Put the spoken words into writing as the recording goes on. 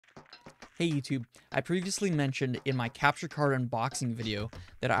Hey YouTube, I previously mentioned in my capture card unboxing video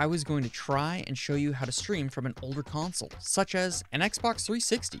that I was going to try and show you how to stream from an older console, such as an Xbox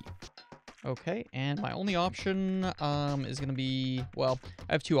 360. Okay, and my only option is going to be, well,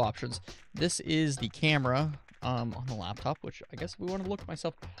 I have two options. This is the camera on the laptop, which I guess we want to look at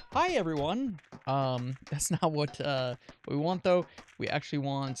myself. Hi everyone! That's not what we want though. We actually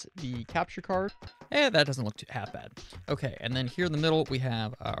want the capture card. That doesn't look half bad. Okay, and then here in the middle we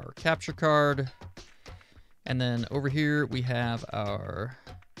have our capture card. And then over here we have our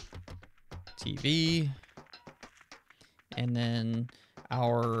TV. And then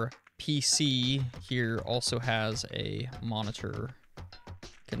our PC here also has a monitor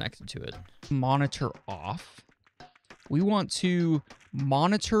connected to it. Monitor off. We want to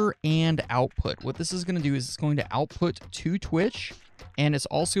monitor and output. What this is going to do is it's going to output to Twitch, and it's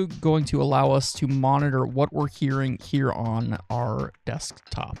also going to allow us to monitor what we're hearing here on our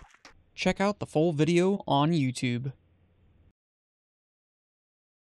desktop. Check out the full video on YouTube.